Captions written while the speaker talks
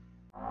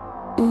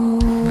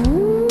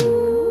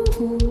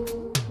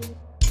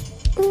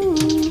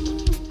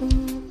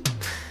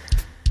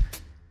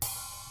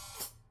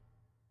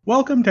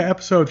Welcome to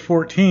episode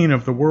 14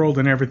 of The World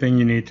and Everything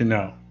You Need to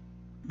Know.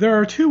 There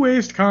are two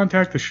ways to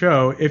contact the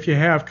show if you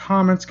have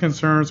comments,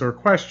 concerns, or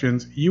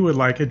questions you would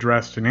like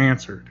addressed and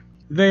answered.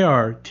 They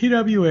are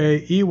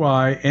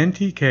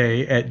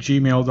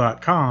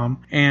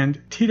twaeyntk@gmail.com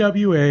and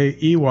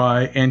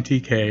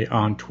twaeyntk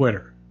on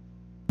Twitter.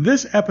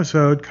 This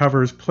episode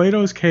covers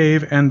Plato's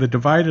cave and the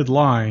divided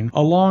line,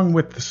 along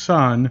with the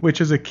sun, which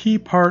is a key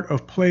part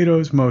of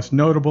Plato's most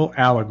notable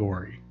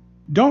allegory.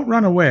 Don't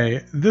run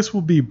away, this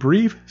will be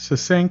brief,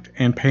 succinct,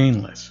 and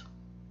painless.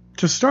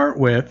 To start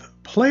with,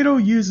 Plato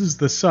uses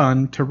the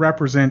sun to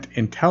represent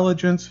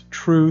intelligence,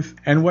 truth,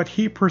 and what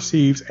he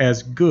perceives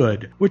as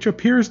good, which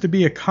appears to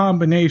be a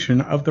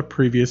combination of the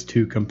previous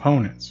two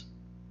components.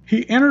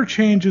 He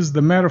interchanges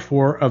the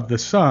metaphor of the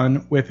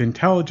sun with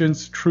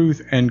intelligence,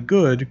 truth, and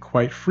good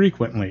quite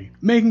frequently,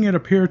 making it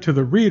appear to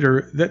the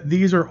reader that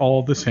these are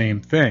all the same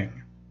thing.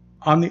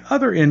 On the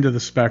other end of the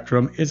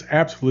spectrum is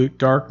absolute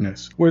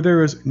darkness, where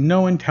there is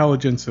no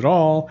intelligence at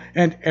all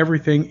and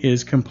everything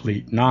is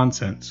complete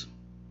nonsense.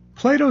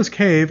 Plato's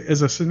cave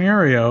is a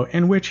scenario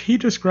in which he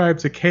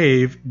describes a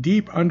cave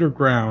deep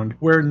underground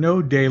where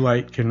no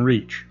daylight can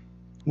reach.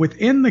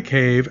 Within the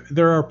cave,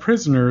 there are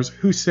prisoners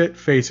who sit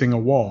facing a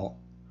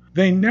wall.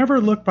 They never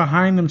look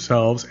behind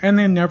themselves and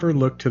they never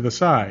look to the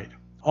side.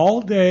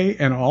 All day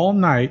and all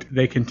night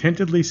they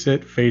contentedly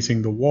sit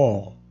facing the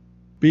wall.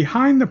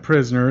 Behind the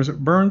prisoners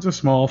burns a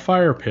small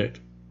fire pit.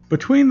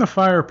 Between the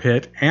fire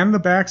pit and the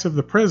backs of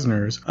the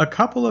prisoners, a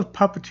couple of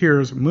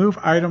puppeteers move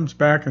items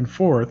back and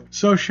forth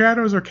so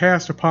shadows are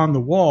cast upon the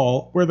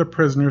wall where the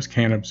prisoners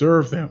can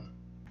observe them.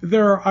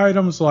 There are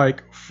items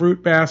like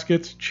fruit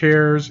baskets,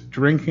 chairs,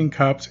 drinking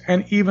cups,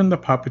 and even the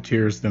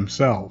puppeteers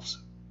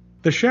themselves.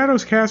 The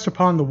shadows cast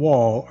upon the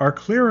wall are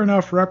clear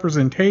enough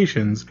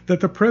representations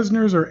that the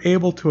prisoners are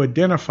able to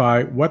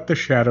identify what the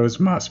shadows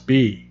must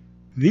be.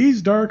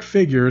 These dark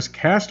figures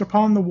cast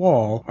upon the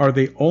wall are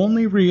the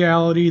only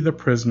reality the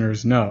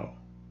prisoners know.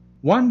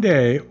 One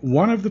day,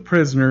 one of the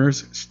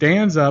prisoners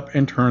stands up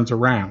and turns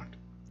around.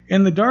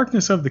 In the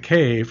darkness of the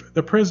cave,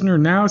 the prisoner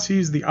now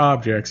sees the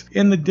objects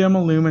in the dim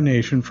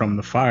illumination from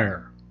the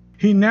fire.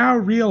 He now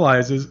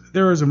realizes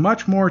there is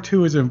much more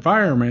to his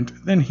environment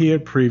than he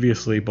had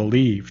previously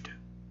believed.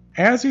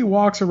 As he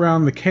walks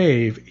around the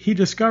cave, he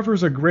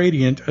discovers a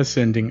gradient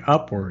ascending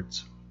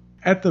upwards.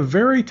 At the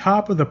very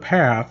top of the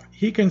path,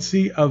 he can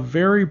see a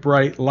very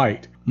bright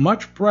light,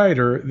 much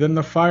brighter than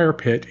the fire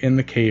pit in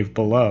the cave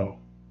below.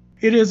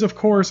 It is, of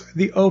course,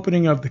 the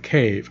opening of the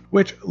cave,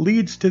 which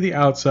leads to the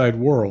outside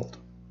world.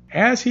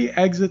 As he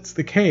exits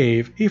the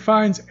cave, he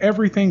finds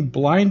everything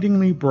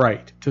blindingly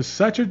bright, to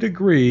such a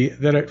degree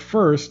that at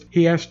first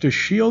he has to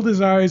shield his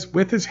eyes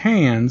with his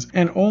hands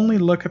and only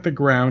look at the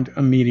ground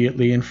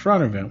immediately in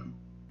front of him.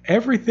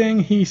 Everything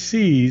he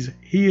sees,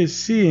 he is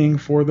seeing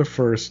for the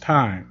first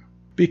time.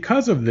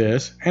 Because of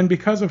this, and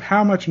because of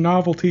how much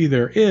novelty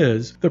there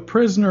is, the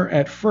prisoner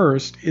at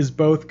first is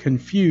both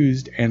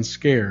confused and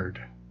scared.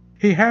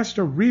 He has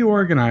to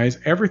reorganize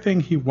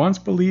everything he once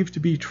believed to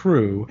be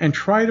true and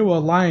try to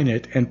align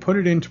it and put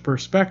it into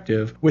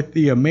perspective with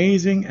the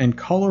amazing and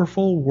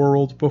colorful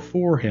world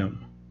before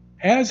him.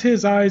 As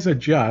his eyes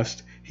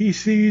adjust, he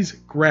sees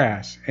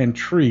grass and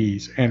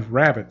trees and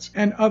rabbits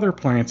and other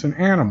plants and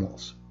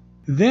animals.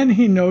 Then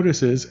he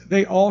notices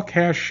they all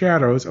cast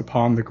shadows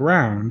upon the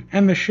ground,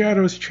 and the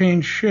shadows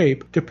change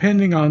shape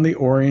depending on the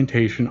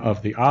orientation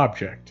of the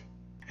object.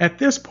 At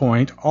this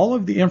point, all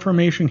of the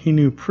information he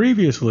knew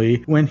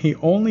previously when he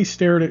only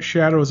stared at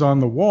shadows on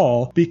the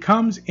wall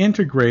becomes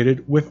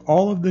integrated with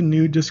all of the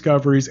new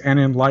discoveries and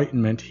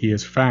enlightenment he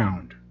has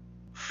found.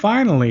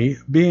 Finally,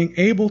 being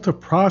able to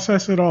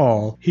process it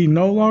all, he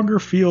no longer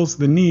feels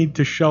the need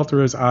to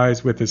shelter his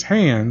eyes with his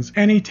hands,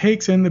 and he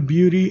takes in the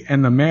beauty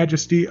and the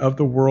majesty of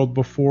the world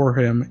before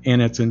him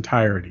in its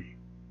entirety.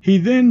 He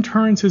then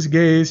turns his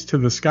gaze to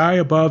the sky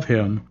above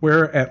him,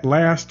 where at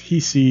last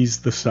he sees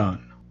the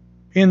sun.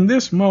 In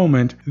this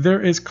moment,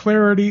 there is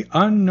clarity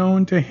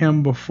unknown to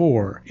him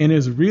before in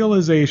his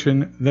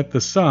realization that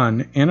the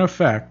sun, in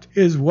effect,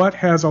 is what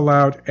has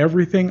allowed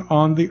everything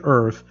on the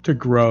earth to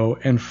grow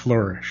and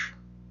flourish.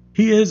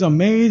 He is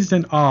amazed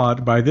and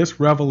awed by this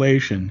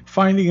revelation,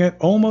 finding it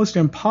almost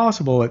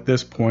impossible at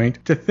this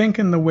point to think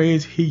in the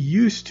ways he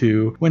used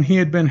to when he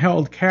had been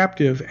held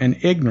captive and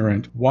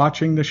ignorant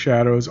watching the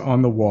shadows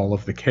on the wall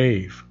of the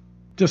cave.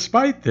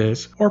 Despite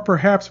this, or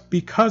perhaps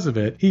because of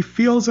it, he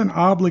feels an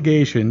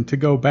obligation to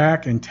go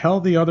back and tell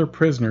the other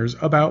prisoners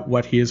about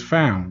what he has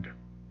found.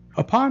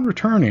 Upon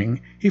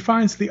returning, he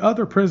finds the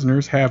other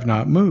prisoners have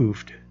not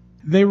moved.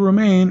 They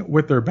remain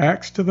with their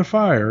backs to the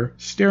fire,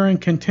 staring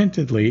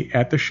contentedly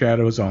at the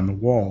shadows on the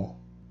wall.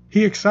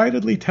 He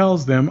excitedly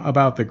tells them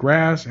about the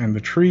grass and the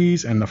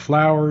trees and the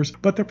flowers,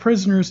 but the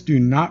prisoners do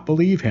not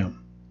believe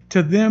him.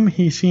 To them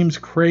he seems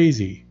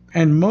crazy,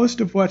 and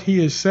most of what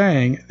he is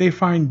saying they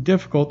find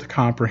difficult to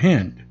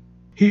comprehend.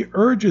 He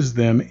urges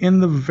them in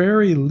the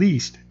very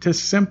least to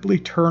simply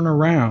turn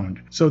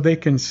around so they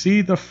can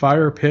see the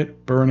fire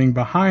pit burning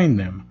behind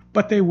them,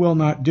 but they will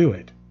not do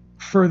it.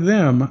 For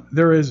them,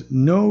 there is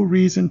no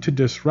reason to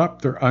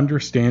disrupt their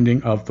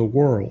understanding of the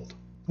world.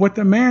 What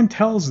the man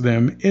tells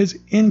them is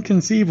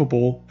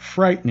inconceivable,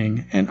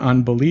 frightening, and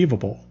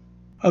unbelievable.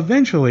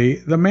 Eventually,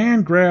 the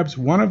man grabs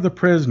one of the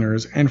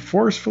prisoners and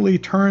forcefully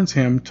turns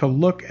him to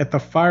look at the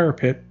fire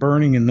pit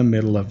burning in the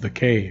middle of the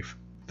cave.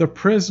 The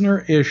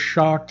prisoner is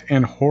shocked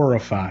and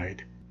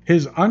horrified.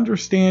 His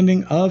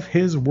understanding of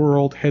his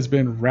world has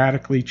been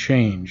radically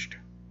changed.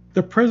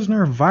 The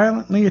prisoner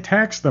violently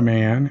attacks the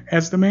man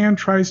as the man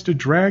tries to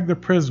drag the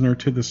prisoner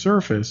to the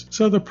surface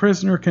so the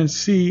prisoner can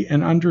see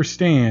and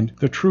understand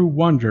the true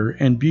wonder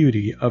and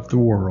beauty of the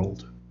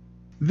world.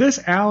 This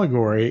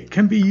allegory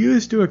can be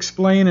used to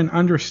explain and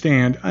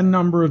understand a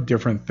number of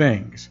different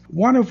things,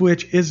 one of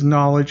which is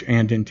knowledge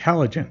and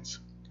intelligence.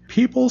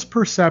 People's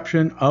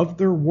perception of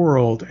their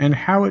world and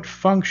how it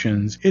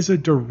functions is a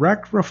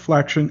direct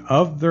reflection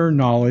of their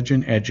knowledge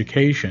and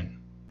education.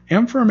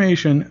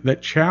 Information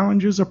that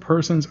challenges a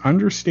person's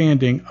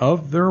understanding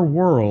of their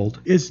world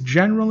is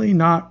generally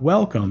not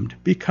welcomed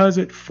because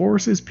it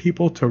forces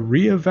people to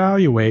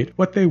reevaluate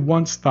what they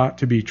once thought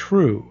to be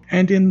true,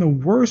 and in the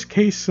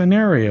worst-case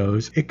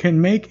scenarios, it can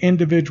make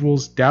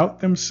individuals doubt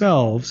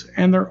themselves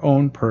and their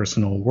own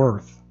personal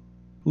worth.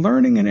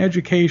 Learning and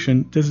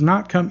education does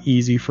not come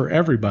easy for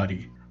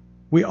everybody.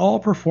 We all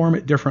perform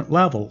at different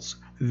levels.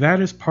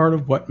 That is part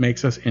of what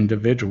makes us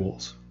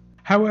individuals.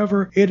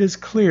 However, it is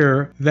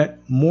clear that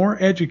more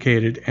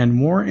educated and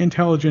more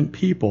intelligent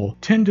people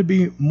tend to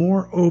be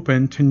more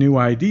open to new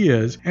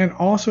ideas and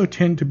also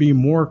tend to be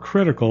more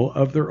critical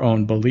of their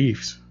own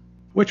beliefs.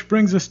 Which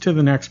brings us to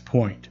the next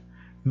point,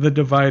 the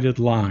divided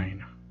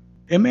line.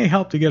 It may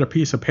help to get a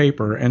piece of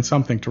paper and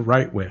something to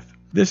write with.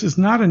 This is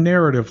not a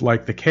narrative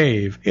like the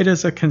cave, it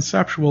is a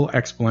conceptual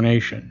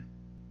explanation.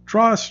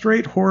 Draw a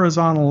straight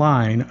horizontal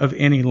line of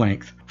any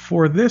length.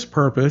 For this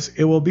purpose,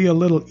 it will be a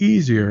little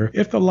easier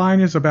if the line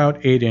is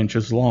about 8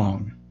 inches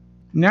long.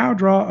 Now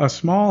draw a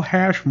small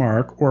hash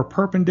mark or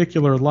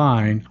perpendicular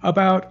line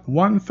about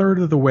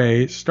 1/3 of the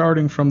way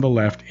starting from the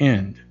left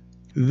end.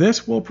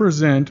 This will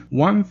present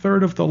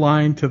 1/3 of the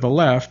line to the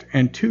left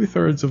and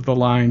 2/3 of the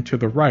line to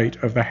the right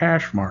of the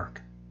hash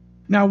mark.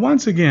 Now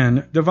once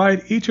again,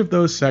 divide each of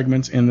those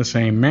segments in the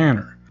same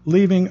manner,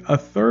 leaving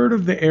 1/3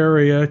 of the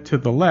area to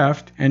the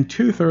left and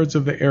 2/3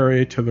 of the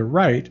area to the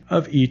right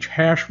of each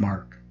hash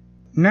mark.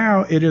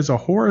 Now it is a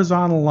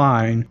horizontal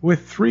line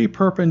with 3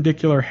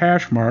 perpendicular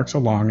hash marks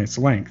along its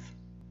length.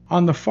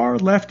 On the far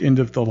left end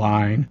of the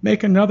line,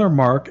 make another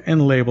mark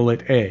and label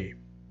it A,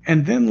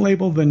 and then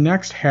label the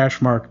next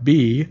hash mark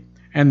B,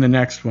 and the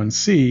next one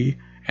C,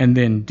 and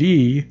then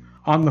D.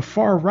 On the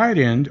far right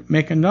end,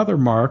 make another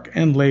mark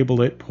and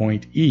label it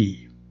point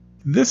E.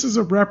 This is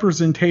a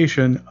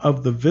representation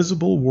of the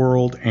visible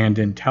world and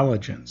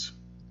intelligence.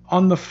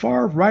 On the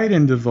far right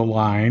end of the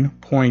line,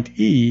 point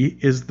E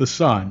is the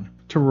sun,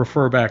 to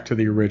refer back to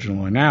the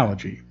original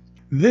analogy.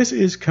 This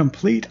is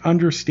complete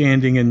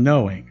understanding and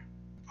knowing.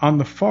 On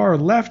the far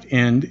left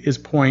end is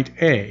point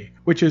A,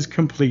 which is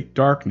complete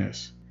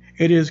darkness.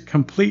 It is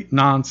complete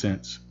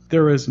nonsense.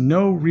 There is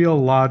no real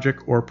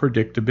logic or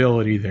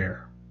predictability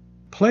there.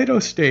 Plato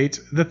states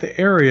that the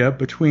area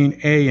between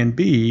A and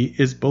B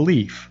is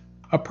belief.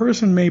 A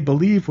person may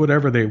believe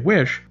whatever they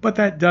wish, but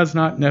that does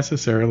not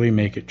necessarily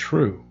make it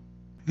true.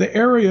 The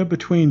area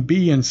between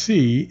B and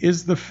C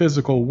is the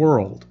physical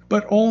world,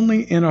 but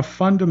only in a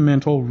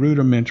fundamental,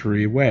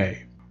 rudimentary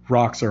way.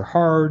 Rocks are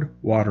hard,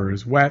 water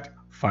is wet,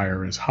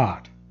 fire is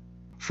hot.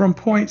 From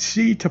point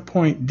C to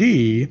point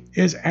D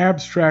is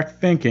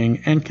abstract thinking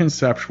and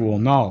conceptual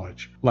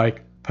knowledge,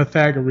 like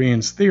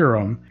Pythagorean's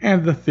theorem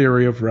and the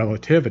theory of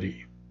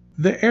relativity.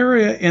 The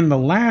area in the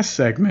last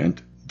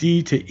segment,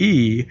 D to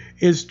E,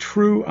 is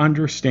true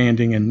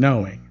understanding and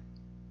knowing.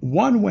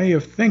 One way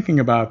of thinking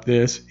about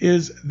this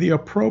is the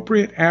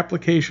appropriate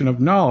application of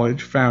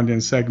knowledge found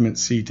in segment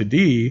C to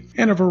D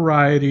in a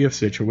variety of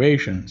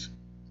situations.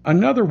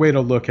 Another way to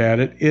look at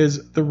it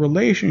is the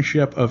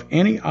relationship of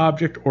any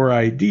object or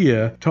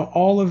idea to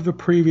all of the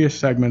previous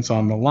segments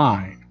on the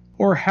line,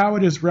 or how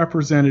it is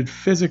represented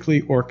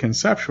physically or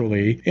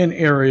conceptually in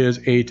areas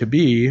A to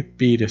B,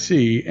 B to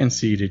C, and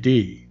C to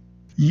D.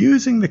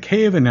 Using the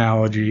cave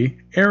analogy,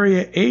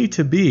 area A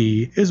to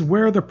B is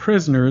where the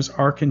prisoners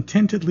are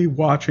contentedly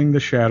watching the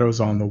shadows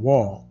on the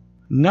wall.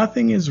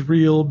 Nothing is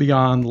real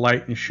beyond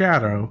light and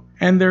shadow,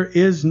 and there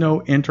is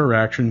no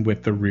interaction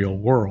with the real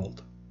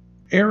world.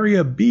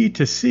 Area B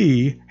to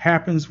C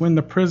happens when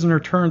the prisoner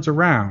turns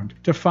around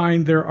to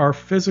find there are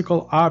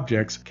physical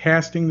objects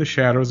casting the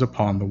shadows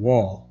upon the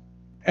wall.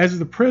 As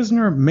the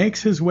prisoner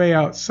makes his way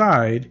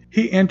outside,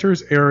 he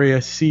enters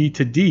area C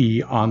to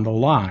D on the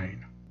line.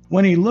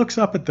 When he looks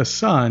up at the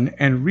sun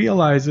and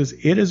realizes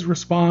it is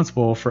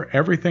responsible for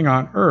everything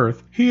on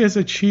Earth, he has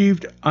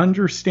achieved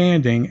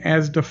understanding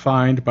as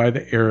defined by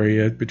the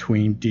area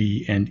between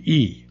D and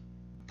E.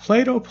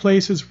 Plato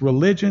places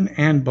religion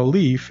and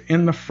belief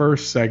in the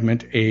first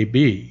segment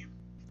AB.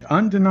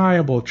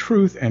 Undeniable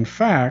truth and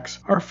facts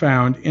are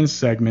found in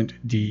segment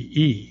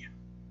DE.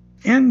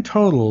 In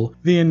total,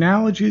 the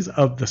analogies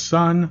of the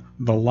sun,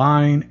 the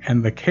line,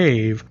 and the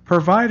cave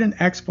provide an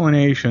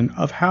explanation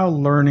of how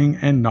learning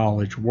and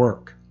knowledge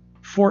work.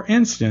 For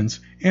instance,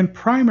 in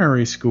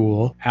primary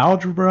school,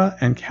 algebra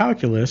and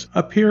calculus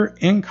appear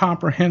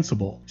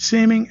incomprehensible,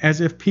 seeming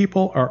as if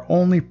people are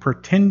only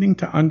pretending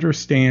to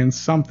understand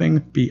something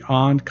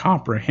beyond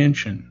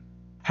comprehension.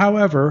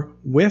 However,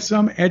 with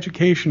some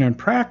education and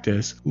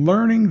practice,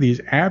 learning these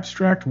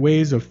abstract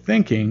ways of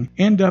thinking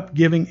end up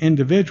giving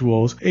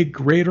individuals a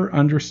greater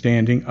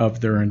understanding of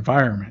their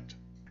environment.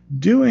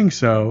 Doing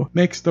so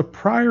makes the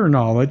prior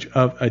knowledge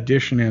of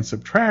addition and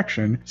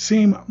subtraction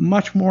seem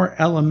much more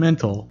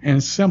elemental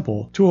and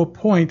simple to a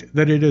point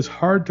that it is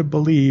hard to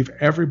believe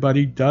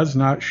everybody does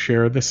not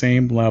share the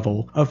same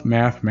level of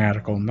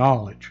mathematical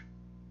knowledge.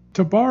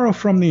 To borrow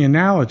from the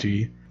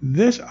analogy,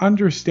 this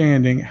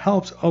understanding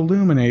helps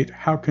illuminate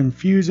how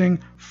confusing,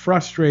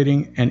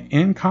 frustrating, and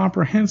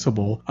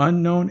incomprehensible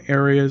unknown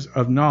areas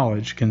of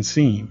knowledge can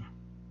seem.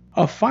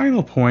 A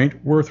final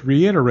point worth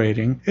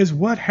reiterating is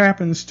what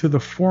happens to the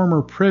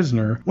former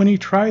prisoner when he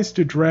tries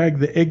to drag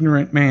the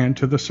ignorant man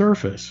to the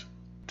surface.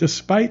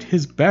 Despite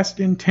his best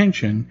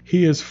intention,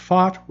 he is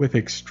fought with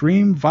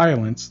extreme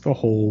violence the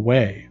whole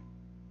way.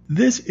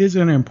 This is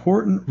an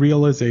important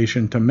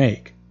realization to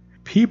make.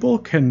 People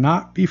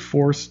cannot be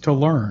forced to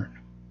learn.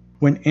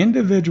 When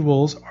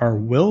individuals are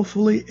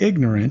willfully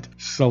ignorant,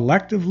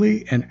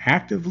 selectively and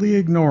actively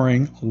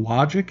ignoring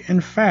logic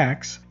and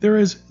facts, there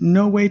is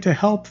no way to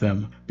help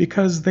them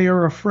because they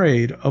are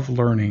afraid of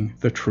learning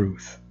the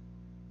truth.